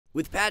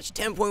With patch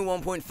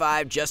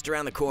 10.1.5 just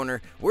around the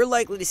corner, we're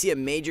likely to see a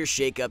major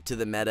shakeup to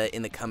the meta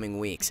in the coming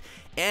weeks.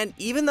 And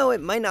even though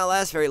it might not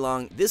last very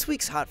long, this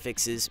week's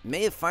hotfixes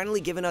may have finally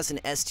given us an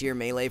S-tier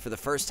melee for the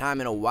first time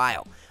in a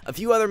while. A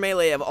few other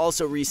melee have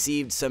also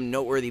received some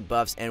noteworthy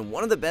buffs, and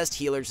one of the best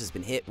healers has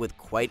been hit with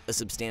quite a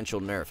substantial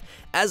nerf.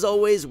 As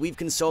always, we've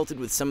consulted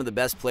with some of the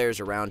best players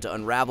around to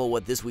unravel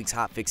what this week's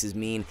hotfixes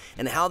mean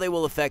and how they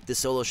will affect the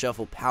Solo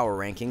Shuffle power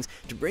rankings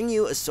to bring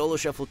you a Solo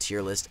Shuffle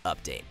tier list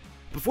update.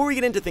 Before we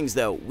get into things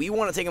though, we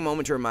want to take a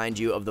moment to remind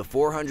you of the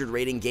 400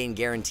 rating gain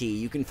guarantee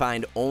you can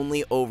find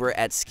only over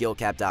at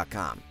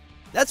skillcap.com.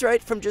 That's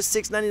right, from just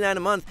 $6.99 a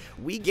month,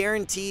 we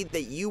guarantee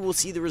that you will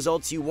see the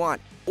results you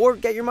want, or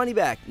get your money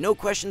back, no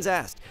questions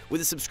asked.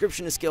 With a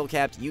subscription to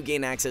SkillCap, you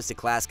gain access to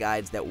class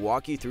guides that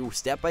walk you through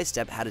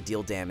step-by-step how to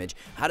deal damage,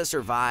 how to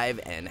survive,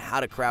 and how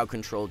to crowd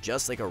control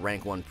just like a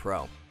Rank 1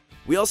 pro.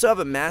 We also have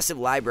a massive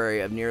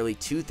library of nearly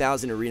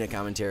 2,000 arena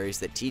commentaries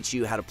that teach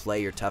you how to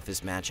play your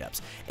toughest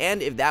matchups.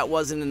 And if that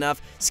wasn't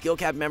enough,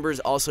 SkillCap members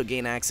also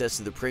gain access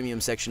to the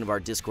premium section of our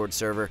Discord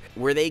server,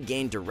 where they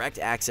gain direct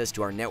access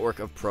to our network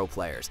of pro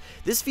players.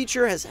 This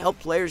feature has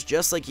helped players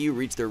just like you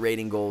reach their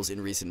rating goals in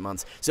recent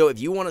months, so if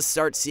you want to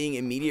start seeing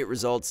immediate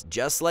results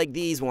just like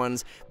these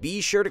ones,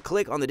 be sure to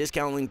click on the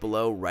discount link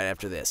below right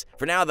after this.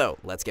 For now though,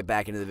 let's get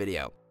back into the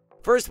video.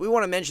 First, we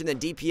want to mention that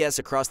DPS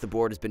across the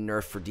board has been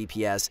nerfed for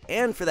DPS,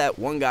 and for that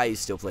one guy who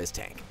still plays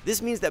tank.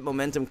 This means that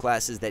momentum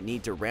classes that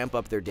need to ramp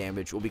up their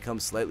damage will become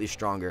slightly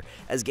stronger,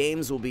 as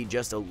games will be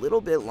just a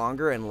little bit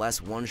longer and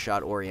less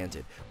one-shot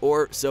oriented,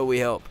 or so we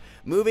hope.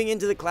 Moving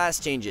into the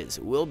class changes,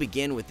 we'll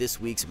begin with this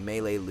week's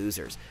melee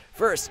losers.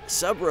 First,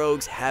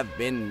 sub-rogues have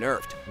been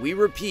nerfed. We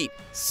repeat,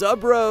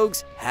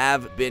 sub-rogues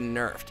have been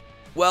nerfed.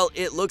 Well,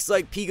 it looks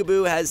like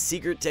Peekaboo has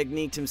secret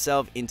techniqued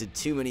himself into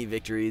too many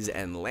victories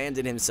and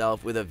landed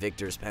himself with a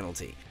victor's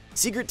penalty.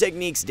 Secret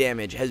Technique's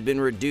damage has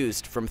been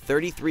reduced from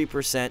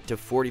 33% to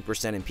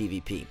 40% in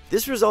PvP.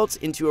 This results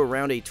into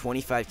around a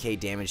 25k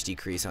damage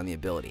decrease on the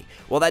ability.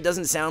 While that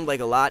doesn't sound like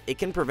a lot, it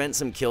can prevent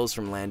some kills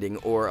from landing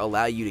or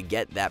allow you to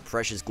get that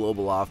precious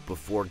global off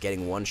before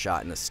getting one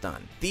shot in a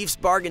stun. Thief's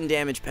bargain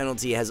damage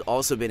penalty has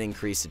also been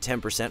increased to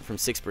 10% from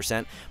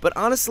 6%, but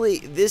honestly,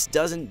 this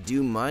doesn't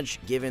do much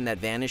given that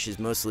Vanish is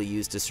mostly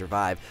used to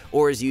survive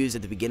or is used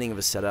at the beginning of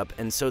a setup,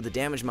 and so the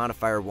damage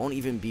modifier won't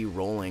even be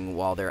rolling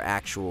while their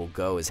actual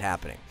go is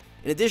happening.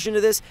 In addition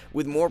to this,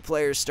 with more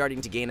players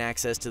starting to gain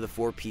access to the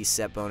 4-piece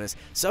set bonus,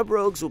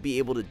 sub-rogues will be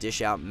able to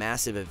dish out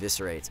massive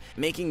eviscerates,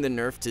 making the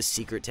nerf to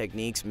secret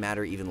techniques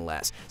matter even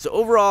less. So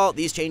overall,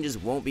 these changes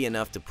won't be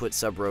enough to put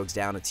sub-rogues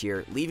down a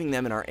tier, leaving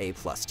them in our A+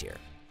 tier.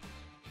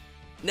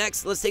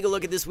 Next, let's take a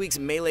look at this week's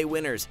melee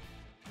winners.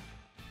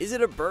 Is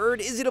it a bird?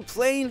 Is it a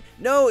plane?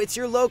 No, it's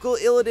your local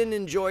Illidan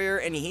enjoyer,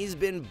 and he's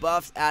been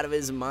buffed out of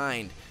his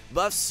mind.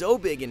 Buffed so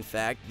big, in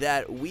fact,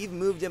 that we've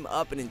moved him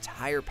up an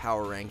entire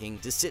power ranking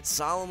to sit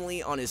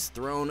solemnly on his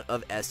throne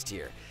of S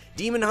tier.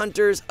 Demon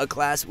Hunters, a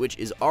class which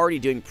is already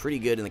doing pretty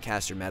good in the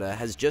caster meta,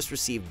 has just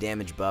received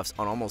damage buffs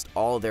on almost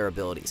all of their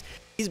abilities.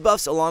 These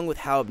buffs, along with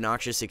how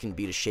obnoxious it can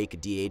be to shake a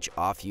DH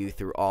off you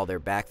through all their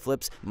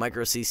backflips,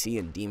 micro CC,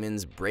 and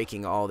demons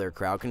breaking all their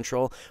crowd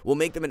control, will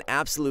make them an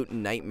absolute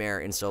nightmare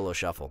in Solo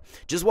Shuffle.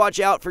 Just watch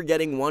out for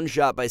getting one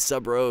shot by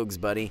sub-rogues,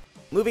 buddy.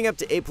 Moving up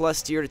to A+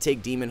 tier to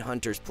take Demon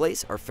Hunter's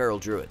place are Feral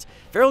Druids.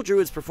 Feral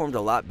Druids performed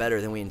a lot better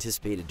than we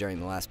anticipated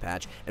during the last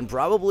patch, and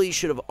probably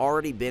should have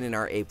already been in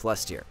our A+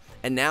 tier.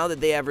 And now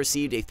that they have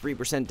received a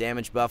 3%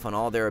 damage buff on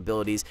all their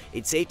abilities,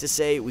 it's safe to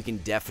say we can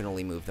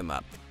definitely move them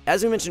up.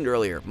 As we mentioned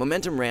earlier,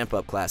 momentum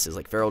ramp-up classes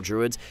like Feral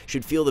Druids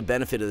should feel the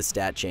benefit of the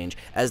stat change,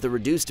 as the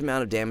reduced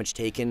amount of damage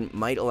taken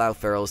might allow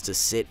Ferals to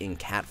sit in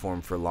cat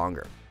form for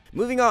longer.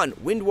 Moving on,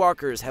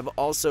 Windwalkers have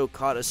also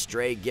caught a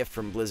stray gift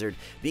from Blizzard,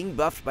 being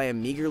buffed by a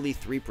meagerly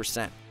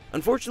 3%.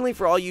 Unfortunately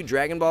for all you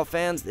Dragon Ball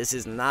fans, this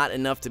is not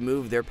enough to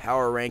move their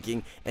power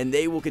ranking, and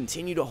they will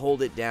continue to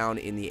hold it down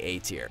in the A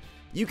tier.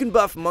 You can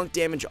buff monk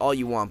damage all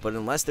you want, but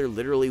unless they're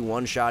literally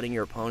one-shotting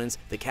your opponents,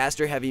 the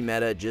caster-heavy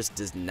meta just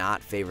does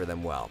not favor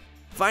them well.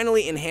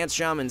 Finally, Enhanced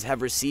Shamans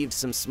have received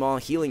some small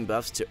healing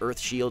buffs to Earth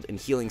Shield and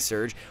Healing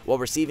Surge, while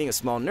receiving a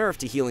small nerf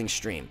to Healing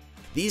Stream.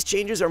 These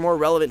changes are more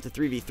relevant to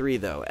 3v3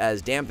 though,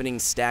 as dampening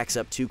stacks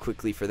up too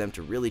quickly for them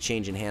to really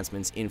change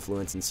enhancements'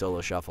 influence in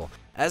Solo Shuffle.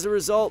 As a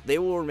result, they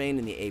will remain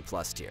in the A+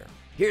 tier.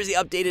 Here's the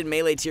updated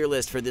melee tier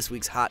list for this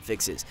week's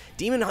hotfixes.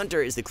 Demon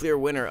Hunter is the clear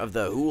winner of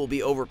the who will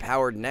be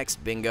overpowered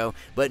next bingo,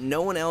 but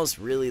no one else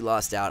really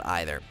lost out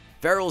either.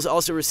 Ferals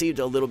also received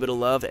a little bit of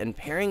love, and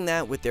pairing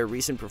that with their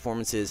recent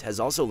performances has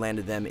also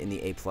landed them in the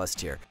A+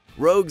 tier.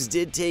 Rogues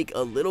did take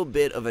a little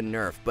bit of a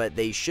nerf, but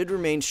they should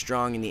remain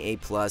strong in the A+,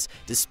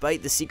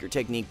 despite the secret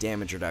technique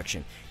damage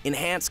reduction.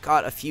 Enhance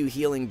caught a few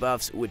healing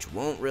buffs, which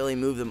won't really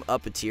move them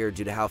up a tier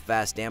due to how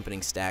fast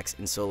dampening stacks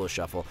in Solo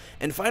Shuffle.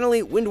 And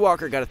finally,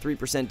 Windwalker got a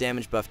 3%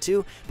 damage buff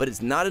too, but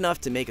it's not enough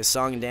to make a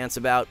song and dance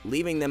about,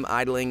 leaving them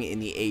idling in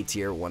the A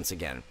tier once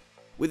again.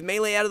 With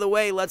melee out of the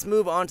way, let's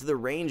move on to the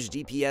ranged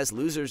DPS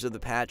losers of the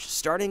patch,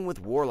 starting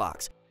with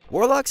Warlocks.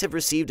 Warlocks have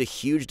received a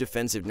huge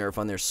defensive nerf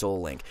on their Soul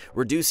Link,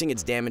 reducing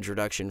its damage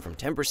reduction from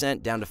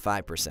 10% down to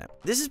 5%.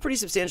 This is pretty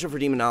substantial for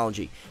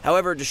Demonology.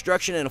 However,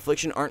 Destruction and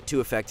Affliction aren't too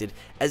affected,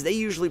 as they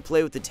usually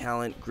play with the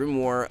talent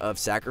Grimoire of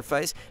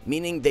Sacrifice,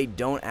 meaning they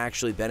don't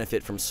actually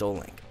benefit from Soul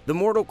Link. The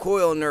Mortal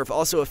Coil nerf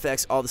also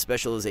affects all the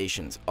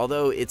specializations,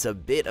 although it's a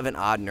bit of an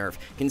odd nerf,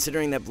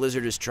 considering that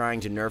Blizzard is trying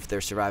to nerf their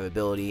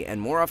survivability,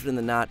 and more often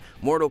than not,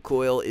 Mortal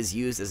Coil is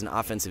used as an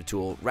offensive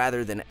tool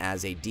rather than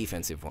as a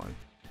defensive one.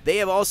 They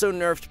have also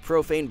nerfed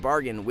Profane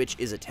Bargain, which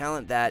is a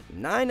talent that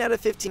 9 out of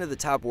 15 of the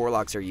top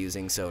Warlocks are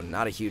using, so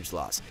not a huge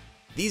loss.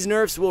 These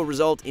nerfs will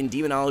result in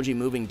Demonology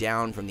moving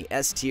down from the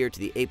S tier to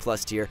the A+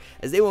 tier,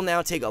 as they will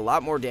now take a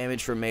lot more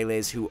damage from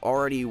melees who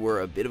already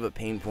were a bit of a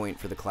pain point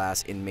for the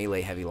class in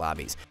melee-heavy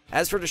lobbies.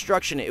 As for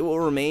Destruction, it will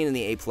remain in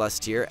the A+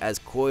 tier, as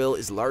Coil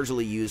is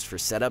largely used for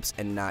setups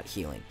and not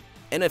healing.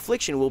 And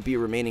Affliction will be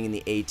remaining in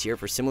the A tier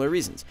for similar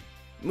reasons.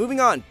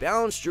 Moving on,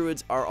 Balanced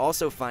Druids are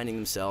also finding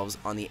themselves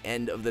on the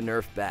end of the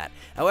nerf bat.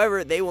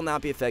 However, they will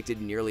not be affected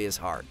nearly as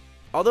hard.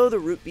 Although the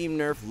Root Beam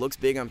nerf looks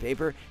big on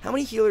paper, how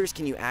many healers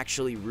can you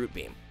actually Root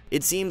Beam?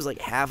 It seems like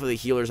half of the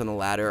healers on the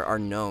ladder are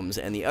gnomes,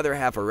 and the other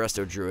half are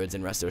Resto Druids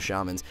and Resto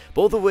Shamans,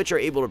 both of which are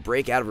able to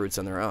break out of roots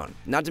on their own,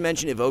 not to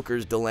mention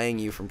Evokers delaying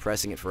you from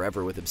pressing it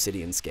forever with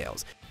Obsidian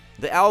Scales.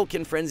 The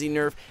Owlkin Frenzy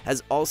nerf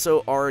has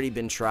also already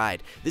been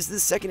tried. This is the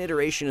second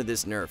iteration of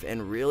this nerf,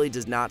 and really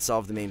does not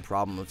solve the main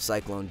problem of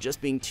Cyclone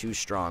just being too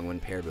strong when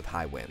paired with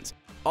high winds.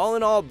 All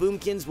in all,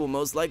 Boomkins will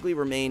most likely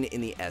remain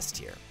in the S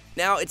tier.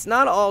 Now, it's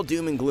not all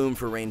doom and gloom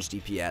for ranged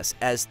DPS,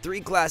 as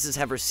 3 classes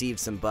have received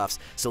some buffs,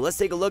 so let's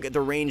take a look at the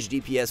ranged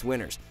DPS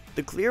winners.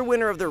 The clear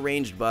winner of the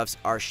ranged buffs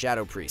are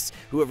Shadow Priests,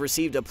 who have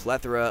received a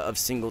plethora of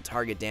single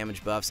target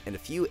damage buffs and a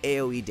few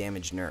AoE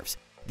damage nerfs.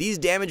 These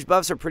damage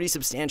buffs are pretty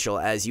substantial,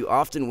 as you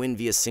often win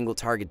via single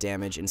target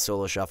damage in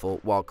solo shuffle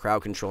while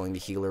crowd controlling the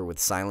healer with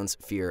Silence,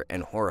 Fear,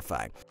 and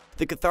Horrify.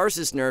 The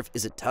Catharsis nerf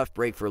is a tough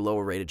break for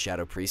lower rated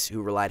Shadow Priests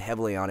who relied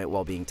heavily on it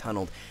while being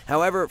tunneled.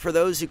 However, for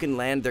those who can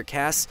land their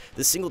casts,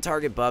 the single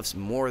target buffs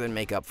more than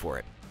make up for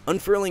it.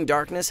 Unfurling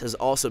Darkness has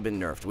also been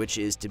nerfed, which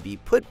is, to be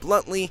put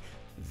bluntly,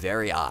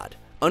 very odd.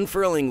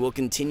 Unfurling will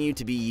continue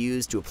to be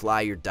used to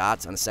apply your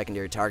dots on a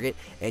secondary target,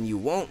 and you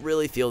won't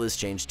really feel this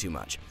change too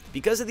much.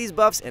 Because of these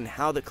buffs and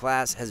how the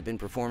class has been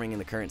performing in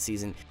the current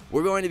season,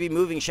 we're going to be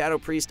moving Shadow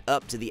Priest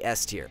up to the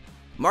S tier.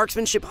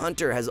 Marksmanship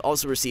Hunter has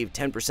also received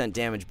 10%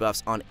 damage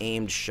buffs on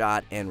aimed,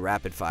 shot, and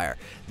rapid fire.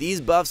 These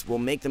buffs will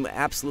make them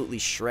absolutely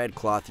shred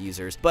cloth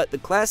users, but the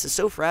class is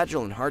so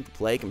fragile and hard to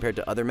play compared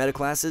to other meta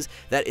classes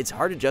that it's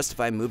hard to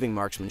justify moving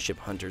Marksmanship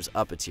Hunters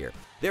up a tier.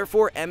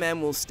 Therefore, MM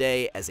will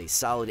stay as a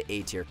solid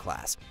A tier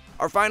class.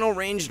 Our final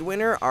ranged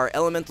winner are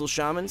Elemental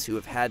Shamans, who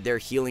have had their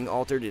healing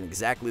altered in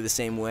exactly the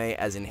same way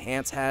as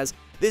Enhance has.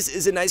 This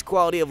is a nice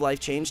quality of life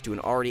change to an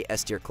already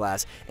S tier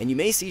class, and you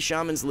may see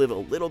Shamans live a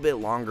little bit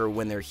longer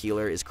when their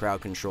healer is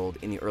crowd controlled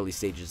in the early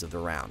stages of the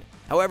round.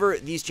 However,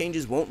 these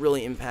changes won't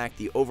really impact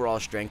the overall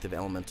strength of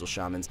Elemental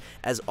Shamans,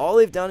 as all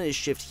they've done is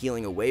shift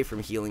healing away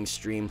from Healing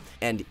Stream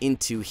and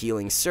into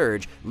Healing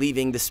Surge,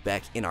 leaving the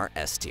spec in our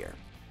S tier.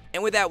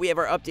 And with that, we have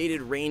our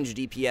updated ranged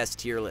DPS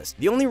tier list.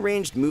 The only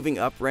ranged moving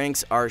up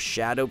ranks are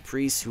Shadow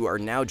Priests, who are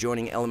now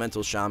joining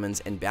Elemental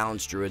Shamans, and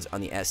Balanced Druids on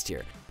the S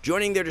tier,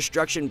 joining their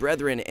Destruction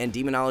Brethren and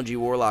Demonology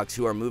Warlocks,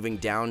 who are moving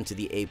down to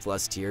the A+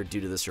 tier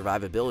due to the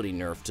survivability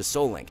nerf to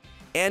Soul Link.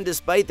 And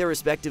despite their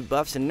respective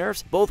buffs and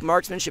nerfs, both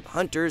Marksmanship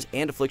Hunters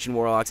and Affliction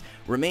Warlocks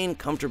remain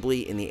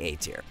comfortably in the A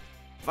tier.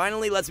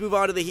 Finally, let's move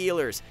on to the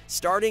healers,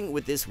 starting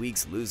with this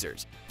week's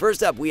losers.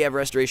 First up, we have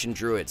Restoration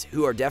Druids,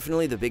 who are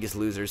definitely the biggest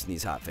losers in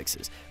these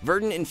hotfixes.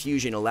 Verdant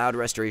Infusion allowed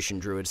Restoration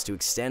Druids to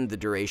extend the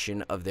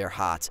duration of their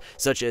hots,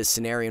 such as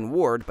Cenarian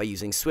Ward, by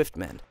using Swift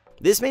Mend.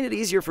 This made it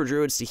easier for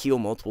Druids to heal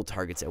multiple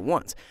targets at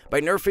once. By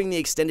nerfing the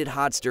extended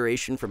HOTS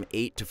duration from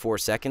 8 to 4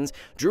 seconds,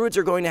 Druids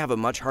are going to have a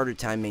much harder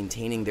time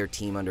maintaining their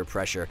team under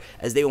pressure,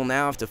 as they will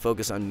now have to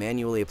focus on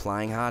manually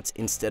applying HOTS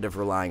instead of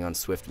relying on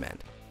Swift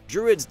Mend.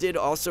 Druids did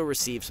also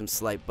receive some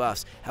slight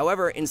buffs,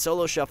 however in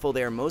solo shuffle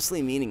they are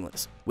mostly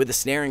meaningless, with a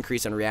snare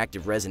increase on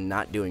reactive resin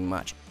not doing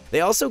much.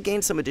 They also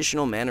gained some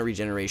additional mana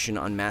regeneration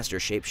on Master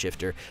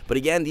Shapeshifter, but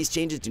again these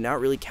changes do not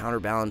really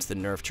counterbalance the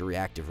nerf to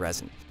reactive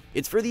resin.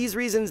 It's for these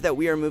reasons that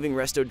we are moving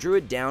Resto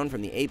Druid down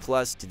from the A+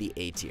 to the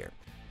A tier.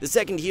 The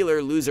second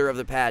healer loser of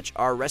the patch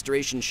are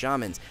Restoration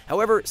Shamans.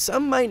 However,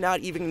 some might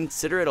not even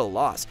consider it a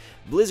loss.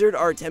 Blizzard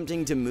are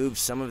attempting to move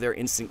some of their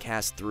instant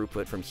cast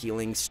throughput from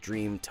Healing,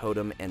 Stream,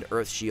 Totem, and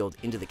Earth Shield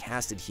into the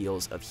casted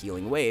heals of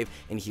Healing Wave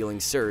and Healing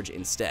Surge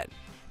instead.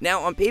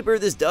 Now, on paper,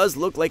 this does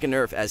look like a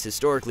nerf, as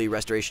historically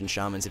Restoration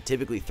Shamans have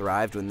typically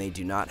thrived when they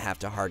do not have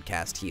to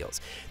hardcast heals.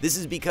 This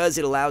is because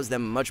it allows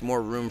them much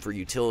more room for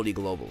utility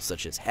globals,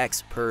 such as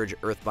Hex, Purge,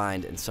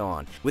 Earthbind, and so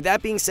on. With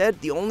that being said,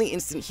 the only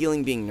instant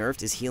healing being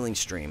nerfed is Healing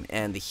Stream,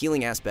 and the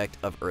healing aspect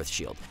of Earth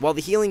Shield. While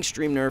the Healing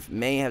Stream nerf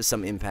may have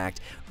some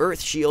impact, Earth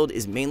Shield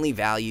is mainly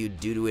valued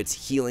due to its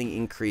healing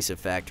increase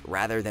effect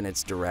rather than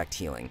its direct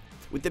healing.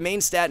 With the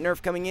main stat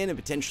nerf coming in and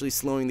potentially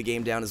slowing the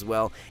game down as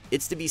well,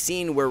 it's to be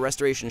seen where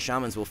Restoration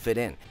Shamans will fit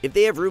in. If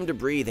they have room to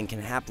breathe and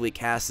can happily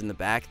cast in the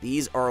back,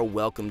 these are a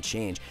welcome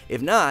change.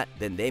 If not,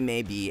 then they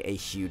may be a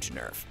huge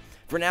nerf.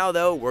 For now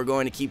though, we're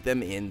going to keep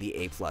them in the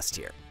A+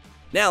 tier.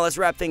 Now let's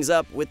wrap things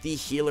up with the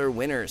healer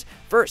winners.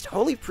 First,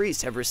 Holy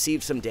Priests have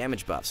received some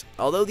damage buffs.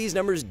 Although these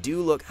numbers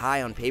do look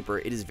high on paper,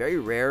 it is very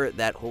rare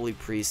that Holy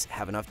Priests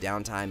have enough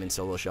downtime in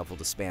solo shuffle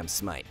to spam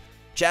Smite.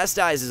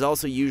 Chastise is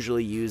also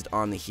usually used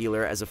on the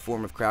healer as a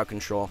form of crowd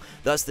control,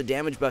 thus the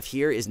damage buff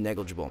here is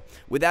negligible.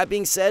 With that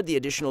being said, the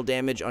additional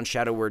damage on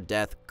Shadow Word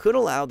Death could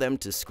allow them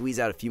to squeeze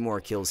out a few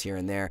more kills here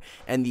and there,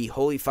 and the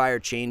Holy Fire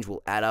change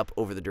will add up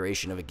over the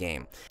duration of a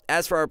game.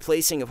 As for our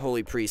placing of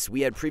Holy Priests,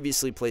 we had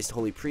previously placed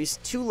Holy Priests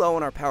too low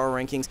in our power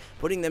rankings,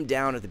 putting them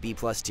down at the B+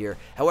 tier.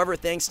 However,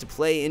 thanks to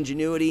play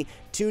ingenuity,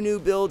 2 new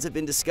builds have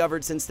been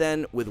discovered since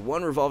then, with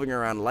one revolving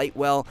around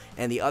Lightwell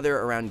and the other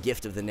around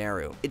Gift of the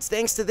Naru. It's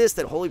thanks to this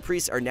that Holy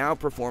Priests are now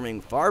performing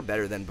far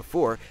better than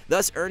before,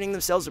 thus earning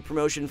themselves a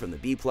promotion from the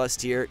B+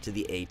 tier to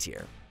the A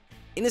tier.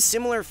 In a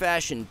similar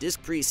fashion,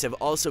 Disc Priests have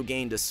also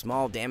gained a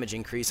small damage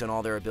increase on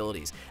all their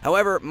abilities.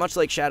 However, much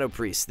like Shadow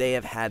Priests, they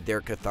have had their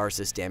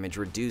Catharsis damage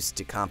reduced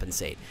to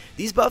compensate.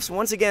 These buffs,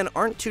 once again,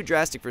 aren't too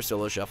drastic for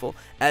solo shuffle,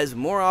 as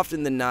more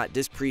often than not,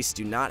 Disc Priests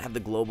do not have the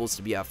globals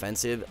to be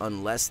offensive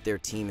unless their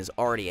team is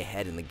already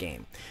ahead in the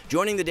game.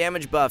 Joining the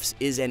damage buffs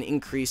is an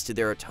increase to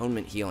their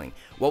atonement healing.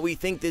 While we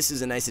think this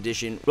is a nice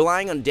addition,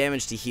 relying on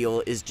damage to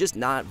heal is just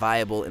not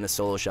viable in a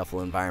solo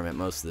shuffle environment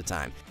most of the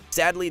time.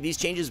 Sadly, these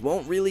changes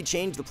won't really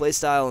change the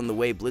playstyle in the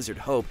way Blizzard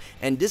hope,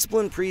 and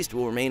Disciplined Priest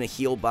will remain a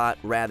heal bot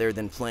rather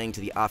than playing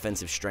to the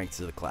offensive strengths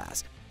of the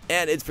class.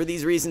 And it's for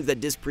these reasons that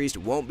Disc Priest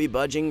won't be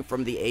budging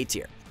from the A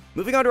tier.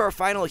 Moving on to our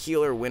final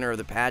healer winner of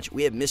the patch,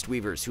 we have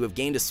Mistweavers, who have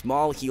gained a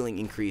small healing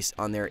increase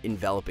on their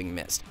Enveloping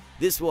Mist.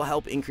 This will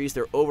help increase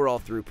their overall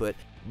throughput,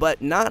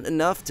 but not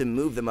enough to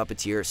move them up a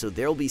tier, so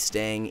they'll be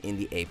staying in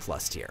the A+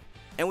 tier.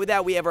 And with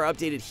that, we have our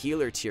updated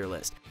healer tier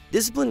list.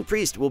 Disciplined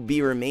Priest will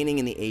be remaining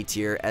in the A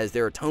tier as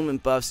their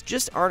atonement buffs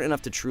just aren't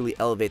enough to truly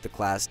elevate the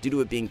class due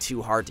to it being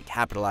too hard to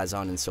capitalize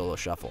on in solo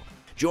shuffle.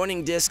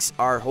 Joining discs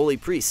are Holy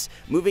Priests,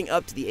 moving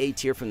up to the A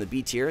tier from the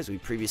B tier as we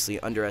previously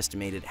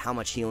underestimated how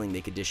much healing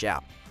they could dish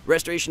out.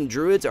 Restoration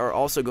Druids are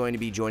also going to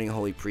be joining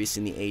Holy Priests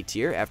in the A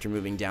tier after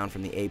moving down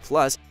from the A+,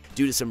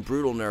 due to some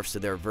brutal nerfs to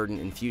their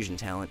Verdant Infusion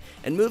talent,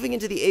 and moving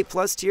into the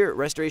A+ tier,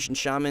 Restoration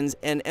Shamans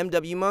and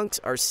MW Monks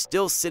are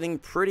still sitting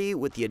pretty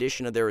with the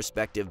addition of their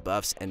respective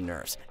buffs and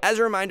nerfs. As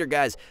a reminder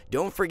guys,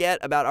 don't forget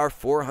about our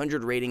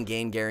 400 rating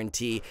gain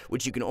guarantee,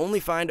 which you can only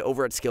find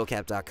over at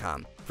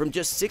skillcap.com. From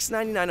just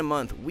 $6.99 a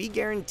month, we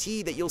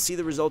guarantee that you'll see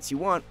the results you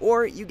want,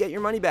 or you get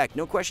your money back,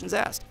 no questions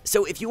asked.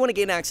 So if you want to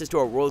gain access to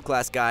our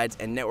world-class guides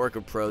and network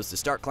of pros to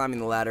start climbing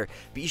the ladder,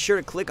 be sure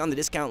to click on the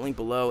discount link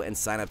below and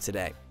sign up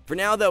today. For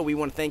now though, we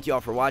want to thank you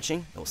all for watching,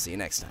 and we'll see you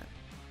next time.